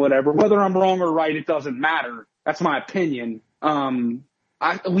proportion, whatever. Whether I'm wrong or right, it doesn't matter. That's my opinion.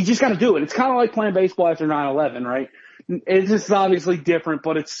 We just got to do it. It's kind of like playing baseball after 9/11, right? It's just obviously different,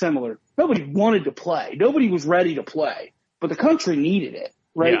 but it's similar. Nobody wanted to play. Nobody was ready to play, but the country needed it,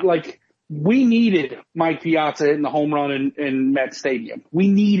 right? Yeah. Like we needed Mike Piazza hitting the home run in Met Stadium. We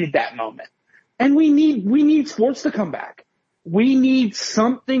needed that moment, and we need sports to come back. We need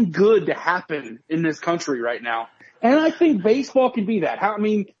something good to happen in this country right now. And I think baseball can be that.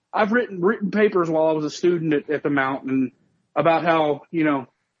 I've written papers while I was a student at the Mountain about how,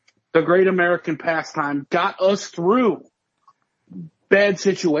 the great American pastime got us through bad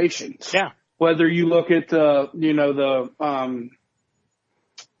situations. Yeah. Whether you look at the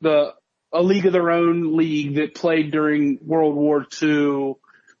a league of their own league that played during World War II,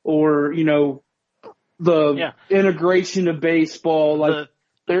 or, you know, the integration of baseball. Like,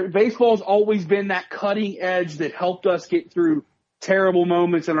 baseball's always been that cutting edge that helped us get through terrible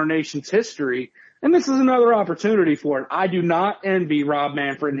moments in our nation's history. And this is another opportunity for it. I do not envy Rob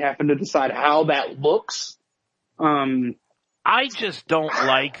Manfred and having to decide how that looks. I just don't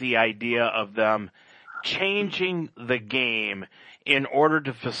like the idea of them changing the game in order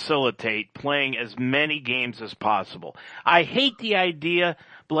to facilitate playing as many games as possible. I hate the idea,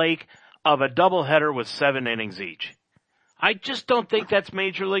 Blake, of a doubleheader with 7 innings each. I just don't think that's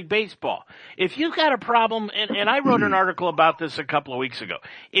Major League Baseball. If you've got a problem, and I wrote an article about this a couple of weeks ago,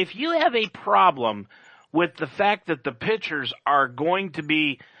 if you have a problem with the fact that the pitchers are going to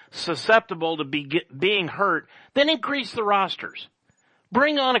be susceptible to being hurt, then increase the rosters.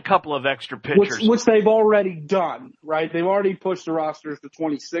 Bring on a couple of extra pitchers. Which they've already done, right? They've already pushed the rosters to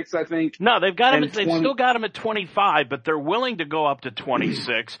 26, I think. No, they've still got them at 25, but they're willing to go up to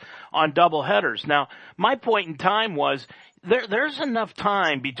 26 on doubleheaders. Now, my point in time was there's enough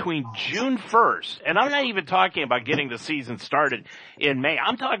time between June 1st, and I'm not even talking about getting the season started in May.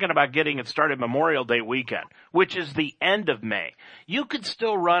 I'm talking about getting it started Memorial Day weekend, which is the end of May. You could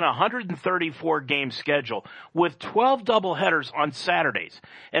still run a 134-game schedule with 12 doubleheaders on Saturdays.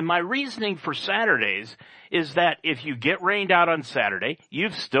 And my reasoning for Saturdays is that if you get rained out on Saturday,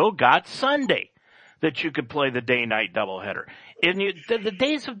 you've still got Sunday that you could play the day-night doubleheader. In the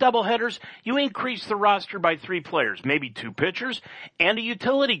days of doubleheaders, you increase the roster by 3 players, maybe 2 pitchers and a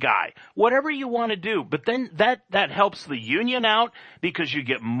utility guy, whatever you want to do. But then that helps the union out because you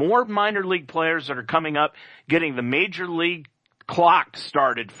get more minor league players that are coming up, getting the major league clock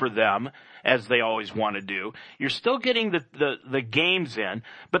started for them, as they always want to do. You're still getting the games in.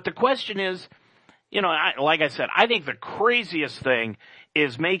 But the question is, you know, like I said, I think the craziest thing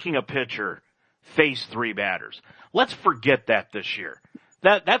is making a pitcher face 3 batters. Let's forget that this year.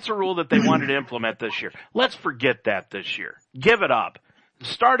 That's a rule that they wanted to implement this year. Let's forget that this year. Give it up.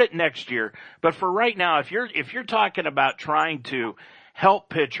 Start it next year. But for right now, if you're talking about trying to help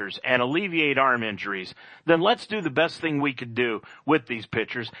pitchers and alleviate arm injuries, then let's do the best thing we could do with these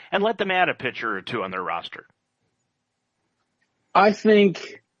pitchers and let them add a pitcher or 2 on their roster. I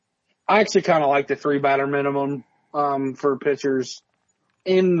actually kind of like the 3-batter minimum for pitchers,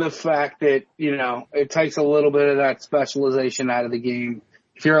 in the fact that, you know, it takes a little bit of that specialization out of the game.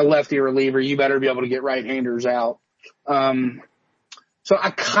 If you're a lefty reliever, you better be able to get right-handers out. So I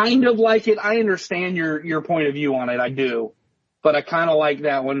kind of like it. I understand your point of view on it. I do. But I kind of like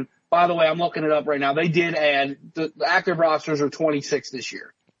that one. By the way, I'm looking it up right now. They did add the active rosters are 26 this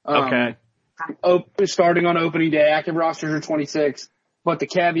year. Okay. Starting on opening day, active rosters are 26. But the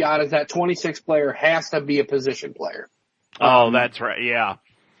caveat is that 26th player has to be a position player. Oh, that's right. Yeah.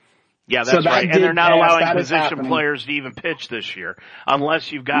 Yeah, that's right. And they're not allowing position players to even pitch this year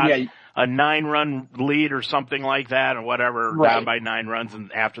unless you've got a 9-run lead or something like that or whatever, down by 9 runs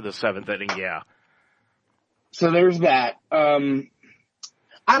and after the 7th inning. Yeah. So there's that.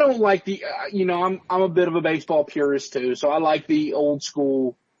 I don't like I'm a bit of a baseball purist too. So I like the old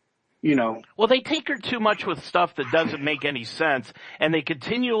school, you know. Well, they tinker too much with stuff that doesn't make any sense, and they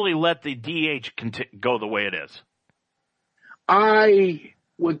continually let the DH go the way it is. I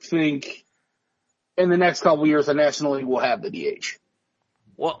would think in the next couple of years, the National League will have the DH.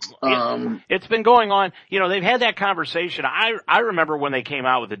 Well, it's been going on. You know, they've had that conversation. I remember when they came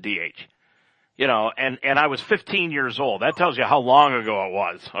out with the DH. You know, and I was 15 years old. That tells you how long ago it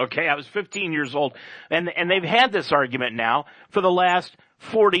was. Okay, I was 15 years old, and they've had this argument now for the last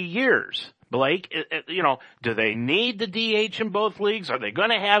 40 years. Blake, you know, do they need the DH in both leagues? Are they going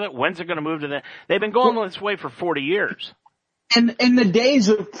to have it? When's it going to move to that? They've been going this way for 40 years. And in the days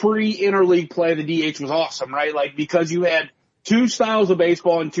of pre-interleague play, the DH was awesome, right? Like, because you had 2 styles of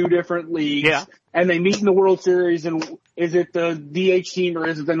baseball in 2 different leagues, and they meet in the World Series, and is it the DH team or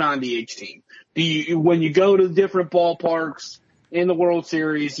is it the non-DH team? When you go to different ballparks in the World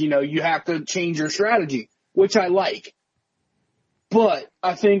Series, you know, you have to change your strategy, which I like. But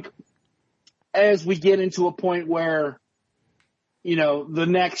I think as we get into a point where, you know, the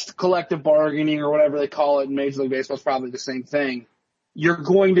next collective bargaining or whatever they call it in Major League Baseball is probably the same thing. You're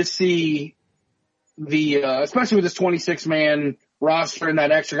going to see especially with this 26-man roster and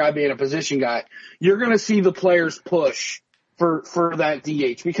that extra guy being a position guy, you're going to see the players push for that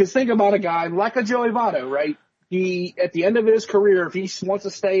DH. Because think about a guy like a Joey Votto, right? He, at the end of his career, if he wants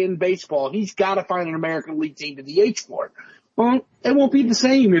to stay in baseball, he's got to find an American League team to DH for. Well, it won't be the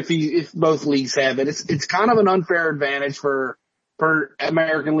same if both leagues have it. It's kind of an unfair advantage for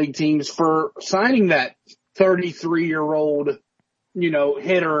American League teams for signing that 33-year-old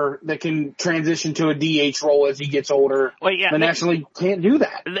hitter that can transition to a DH role as he gets older. Well, yeah, the National League can't do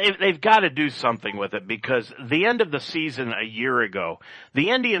that. They've got to do something with it, because the end of the season a year ago, the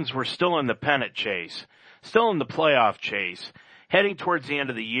Indians were still in the pennant chase, still in the playoff chase, heading towards the end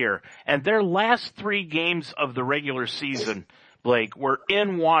of the year, and their last 3 games of the regular season, Blake, were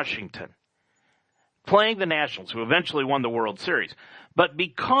in Washington, playing the Nationals, who eventually won the World Series. But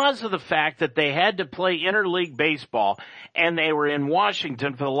because of the fact that they had to play interleague baseball and they were in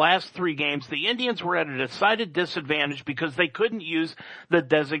Washington for the last 3 games, the Indians were at a decided disadvantage because they couldn't use the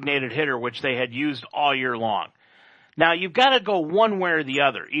designated hitter, which they had used all year long. Now, you've got to go one way or the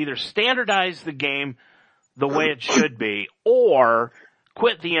other. Either standardize the game the way it should be, or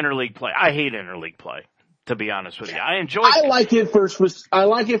quit the interleague play. I hate interleague play, to be honest with you. I like it for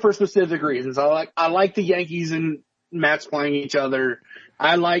specific reasons. I like the Yankees and Mets playing each other.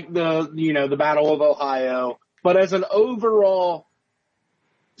 I like the Battle of Ohio. But as an overall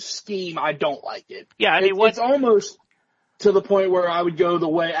scheme, I don't like it. Yeah, it's almost to the point where I would go the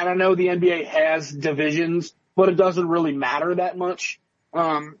way, and I know the NBA has divisions, but it doesn't really matter that much.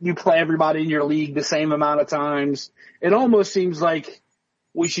 You play everybody in your league the same amount of times. It almost seems like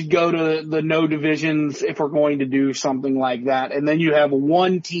we should go to the no divisions if we're going to do something like that. And then you have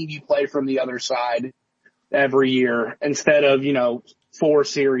one team you play from the other side every year instead of, 4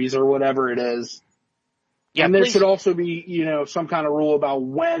 series or whatever it is. Yeah, and there should also be, some kind of rule about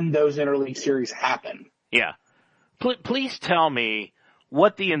when those interleague series happen. Yeah. Please tell me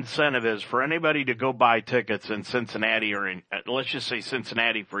what the incentive is for anybody to go buy tickets in Cincinnati, or in, let's just say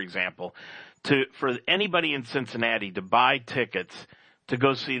Cincinnati, for example, for anybody in Cincinnati to buy tickets to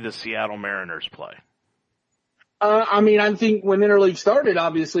go see the Seattle Mariners play. I think when interleague started,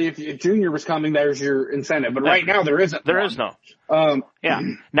 obviously, if Junior was coming, there's your incentive. But right now, there isn't. There is no. Yeah.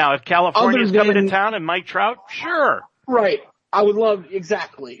 Now, if California's coming to town and Mike Trout, sure. Right. I would love,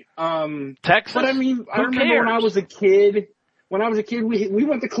 exactly. Texas? But I remember when I was a kid, we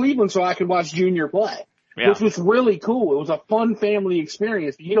went to Cleveland so I could watch Junior play, which was really cool. It was a fun family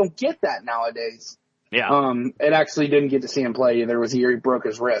experience. But you don't get that nowadays. Yeah. It actually didn't get to see him play either. It was the year he broke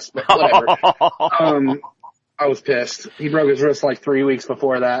his wrist, but whatever. I was pissed. He broke his wrist like 3 weeks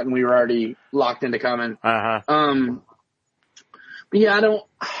before that, and we were already locked into coming. Uh-huh. But yeah,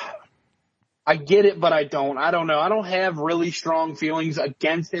 I get it, but I don't. I don't know. I don't have really strong feelings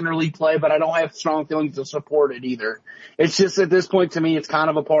against interleague play, but I don't have strong feelings to support it either. It's just at this point to me, it's kind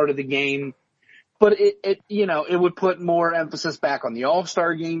of a part of the game. But it would put more emphasis back on the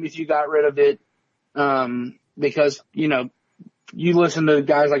All-Star game if you got rid of it. Because, you listen to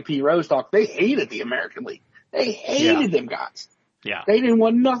guys like Pete Rose talk, they hated the American League. They hated them guys. Yeah. They didn't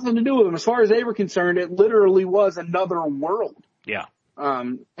want nothing to do with them. As far as they were concerned, it literally was another world. Yeah.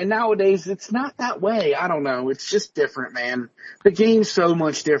 And nowadays it's not that way. I don't know. It's just different, man. The game's so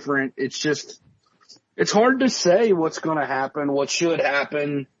much different. It's hard to say what's going to happen, what should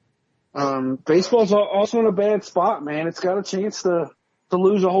happen. Baseball's also in a bad spot, man. It's got a chance to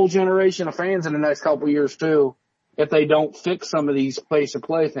lose a whole generation of fans in the next couple of years too, if they don't fix some of these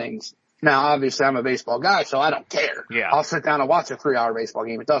place-to-play things. Now, obviously, I'm a baseball guy, so I don't care. Yeah. I'll sit down and watch a 3-hour baseball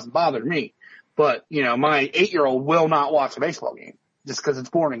game. It doesn't bother me. But, my 8-year-old will not watch a baseball game just because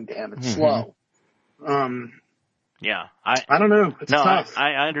it's boring to him. It's slow. Yeah. I don't know. It's tough.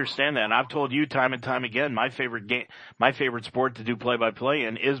 I understand that. And I've told you time and time again, my favorite sport to do play-by-play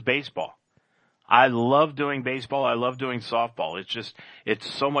in is baseball. I love doing baseball. I love doing softball.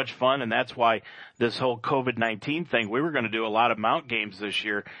 It's so much fun. And that's why this whole COVID-19 thing, we were going to do a lot of Mount games this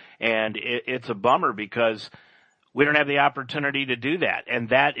year. And it's a bummer because we don't have the opportunity to do that. And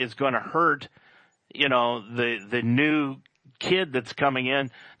that is going to hurt, the new kid that's coming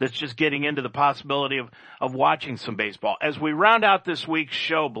in that's just getting into the possibility of watching some baseball. As we round out this week's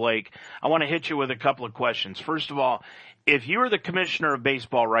show, Blake, I want to hit you with a couple of questions. First of all, if you were the commissioner of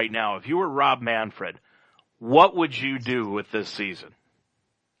baseball right now, if you were Rob Manfred, what would you do with this season?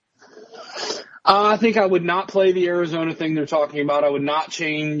 I think I would not play the Arizona thing they're talking about. I would not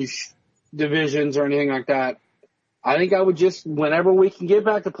change divisions or anything like that. I think I would just, whenever we can get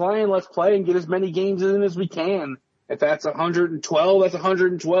back to playing, let's play and get as many games in as we can. If that's 112, that's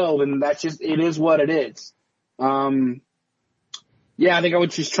 112, and it is what it is. I think I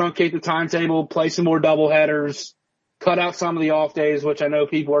would just truncate the timetable, play some more doubleheaders, cut out some of the off days, which I know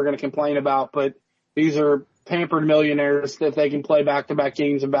people are going to complain about, but these are pampered millionaires that they can play back-to-back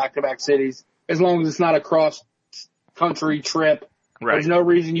games in back-to-back cities, as long as it's not a cross-country trip. Right. There's no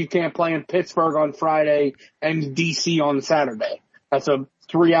reason you can't play in Pittsburgh on Friday and D.C. on Saturday. That's a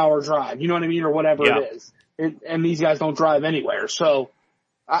 3-hour drive, you know what I mean, or whatever it is. And these guys don't drive anywhere. So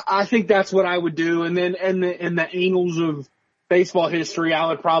I think that's what I would do. And then, and the angles of baseball history, I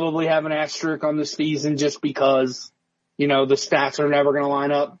would probably have an asterisk on this season just because, the stats are never going to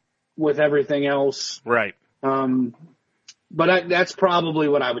line up with everything else. Right. But that's probably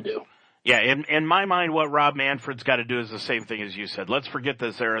what I would do. Yeah, in my mind, what Rob Manfred's got to do is the same thing as you said. Let's forget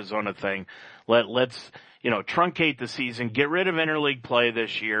this Arizona thing. Let's truncate the season, get rid of interleague play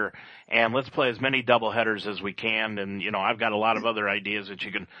this year, and let's play as many doubleheaders as we can. And, I've got a lot of other ideas that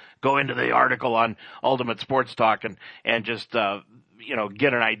you can go into the article on Ultimate Sports Talk and just,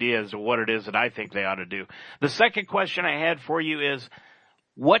 get an idea as to what it is that I think they ought to do. The second question I had for you is,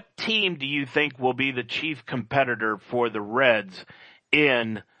 what team do you think will be the chief competitor for the Reds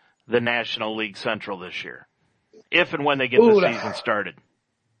in the National League Central this year, if and when they get the season started?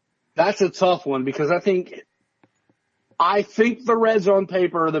 That's a tough one because I think the Reds on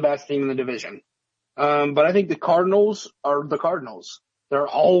paper are the best team in the division. But I think the Cardinals are the Cardinals. They're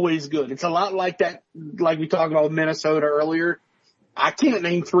always good. It's a lot like that, like we talked about with Minnesota earlier. I can't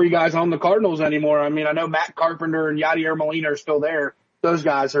name 3 guys on the Cardinals anymore. I mean, I know Matt Carpenter and Yadier Molina are still there. Those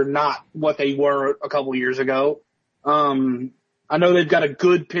guys are not what they were a couple years ago. I know they've got a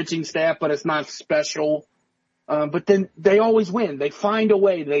good pitching staff, but it's not special. But then they always win. They find a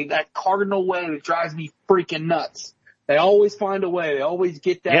way. That Cardinal way that drives me freaking nuts. They always find a way. They always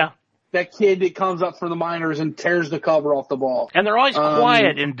get that kid that comes up from the minors and tears the cover off the ball. And they're always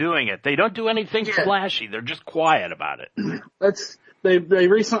quiet in doing it. They don't do anything flashy. They're just quiet about it.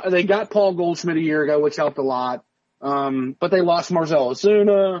 They got Paul Goldschmidt a year ago, which helped a lot. But they lost Marcell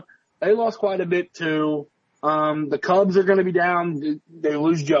Ozuna. They lost quite a bit too. The Cubs are going to be down. They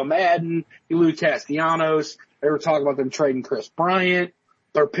lose Joe Madden. You lose Castellanos. They were talking about them trading Chris Bryant.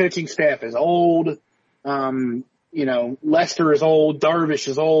 Their pitching staff is old. Lester is old. Darvish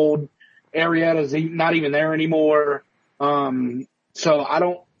is old. Arrieta's not even there anymore. David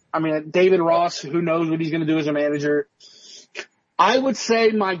Ross, who knows what he's going to do as a manager. I would say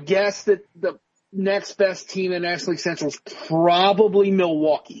my guess that the next best team in National League Central is probably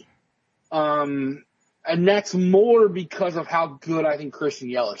Milwaukee. And that's more because of how good I think Christian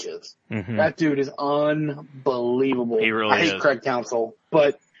Yelich is. Mm-hmm. That dude is unbelievable. He really is. I hate Craig Counsell,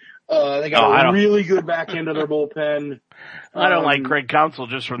 but they got a really good back end of their bullpen. I don't like Craig Counsell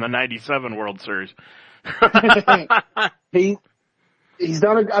just from the '97 World Series. He's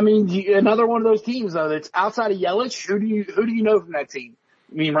done another one of those teams though that's outside of Yelich. Who do you know from that team?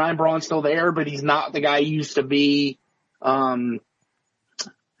 I mean, Ryan Braun's still there, but he's not the guy he used to be.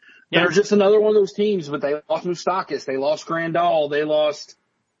 They're just another one of those teams, but they lost Moustakas. They lost Grandal. They lost,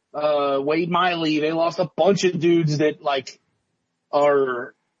 Wade Miley. They lost a bunch of dudes that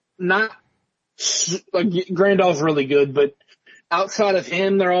are not, Grandal's really good, but outside of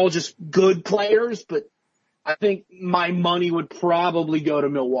him, they're all just good players, but I think my money would probably go to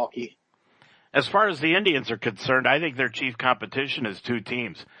Milwaukee. As far as the Indians are concerned, I think their chief competition is 2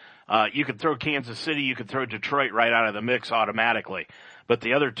 teams. You could throw Kansas City, you could throw Detroit right out of the mix automatically. But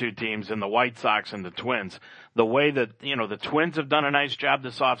the other 2 teams, in the White Sox and the Twins, the way that, the Twins have done a nice job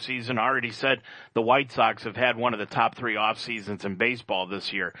this offseason, I already said the White Sox have had one of the top 3 off seasons in baseball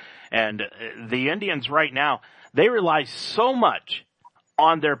this year. And the Indians right now, they rely so much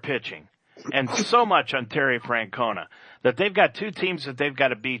on their pitching and so much on Terry Francona that they've got 2 teams that they've got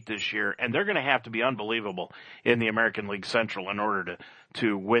to beat this year, and they're going to have to be unbelievable in the American League Central in order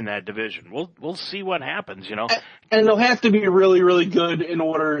to win that division. We'll see what happens, And they'll have to be really, really good in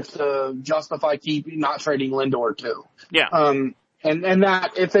order to justify not trading Lindor too. Yeah. And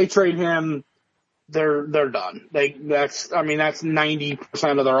that if they trade him, they're done. That's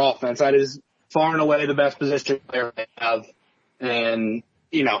 90% of their offense. That is far and away the best position player they have, and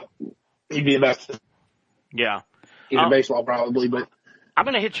he'd be the best. Yeah. In baseball probably, but I'm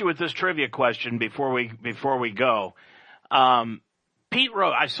going to hit you with this trivia question before we go. Pete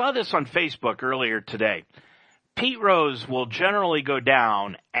Rose, I saw this on Facebook earlier today. Pete Rose will generally go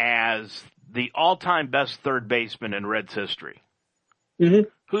down as the all-time best third baseman in Reds history. Mm-hmm.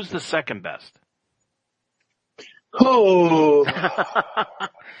 Who's the second best? Oh.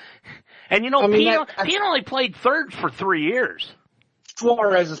 And Pete only played third for 3 years.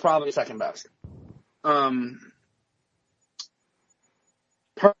 Suarez is probably second best.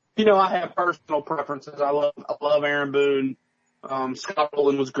 I have personal preferences. I love Aaron Boone. Scott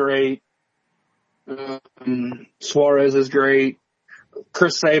Rowland was great. Suarez is great.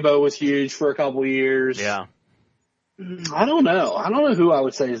 Chris Sabo was huge for a couple of years. Yeah. I don't know who I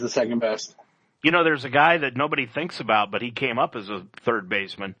would say is the second best. There's a guy that nobody thinks about, but he came up as a third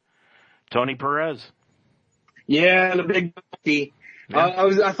baseman. Tony Perez. Yeah, the big monkey. Yeah.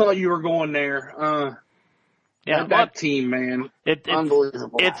 I thought you were going there. That team, man.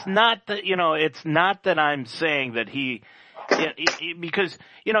 Unbelievable. It's not that, it's not that I'm saying that he Because,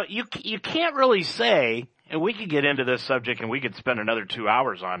 you can't really say, and we could get into this subject and we could spend another 2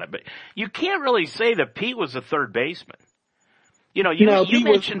 hours on it, but you can't really say that Pete was a third baseman. You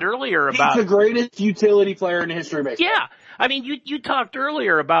mentioned earlier about He's the greatest utility player in the history of baseball. Yeah. I mean, you talked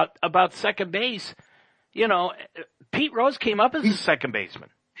earlier about second base. Pete Rose came up as a second baseman.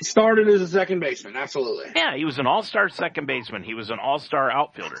 He started as a second baseman, absolutely. Yeah, he was an all-star second baseman. He was an all-star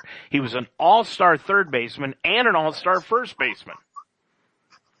outfielder. He was an all-star third baseman and an all-star first baseman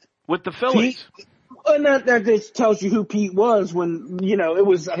with the Phillies. And that just tells you who Pete was when, it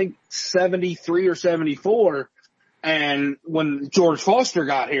was, I think, 73 or 74. And when George Foster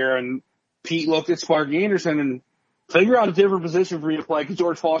got here and Pete looked at Sparky Anderson and figure out a different position for you to play because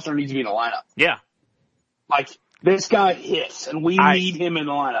George Foster needs to be in the lineup. Yeah. Like, this guy hits and we need him in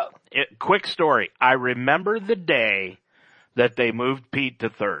the lineup. Quick story. I remember the day that they moved Pete to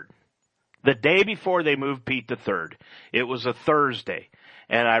third. The day before they moved Pete to third. It was a Thursday.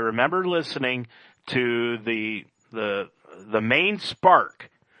 And I remember listening to the main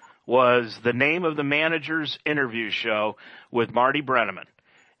spark was the name of the manager's interview show with Marty Brennaman.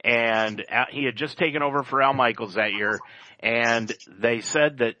 And he had just taken over for Al Michaels that year. And they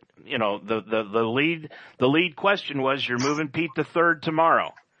said that, the lead question was, you're moving Pete to third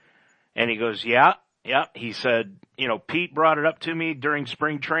tomorrow. And he goes, yeah. He said, Pete brought it up to me during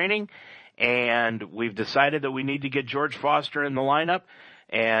spring training and we've decided that we need to get George Foster in the lineup.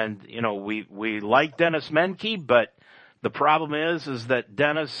 And, we like Dennis Menke, but the problem is that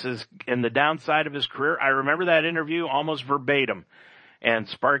Dennis is in the downside of his career. I remember that interview almost verbatim. And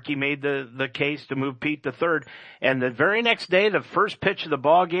Sparky made the case to move Pete to third. And the very next day, the first pitch of the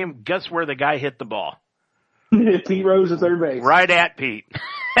ball game, guess where the guy hit the ball? Pete Rose at third base. Right at Pete.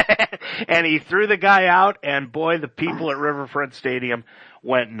 And he threw the guy out, and boy, the people at Riverfront Stadium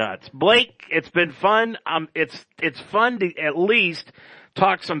went nuts. Blake, it's been fun. It's fun to at least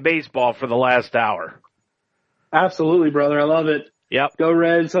talk some baseball for the last hour. Absolutely, brother. I love it. Yep. Go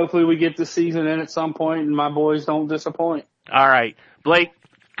Reds. Hopefully we get the season in at some point and my boys don't disappoint. All right. Blake,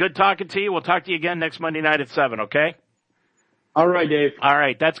 good talking to you. We'll talk to you again next Monday night at 7, okay? All right, Dave. All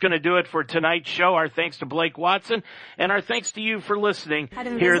right. That's going to do it for tonight's show. Our thanks to Blake Watson and our thanks to you for listening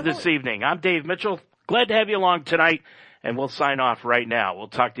here this evening. I'm Dave Mitchell. Glad to have you along tonight, and we'll sign off right now. We'll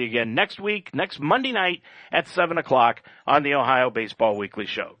talk to you again next week, next Monday night at 7 o'clock on the Ohio Baseball Weekly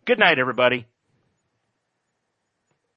Show. Good night, everybody.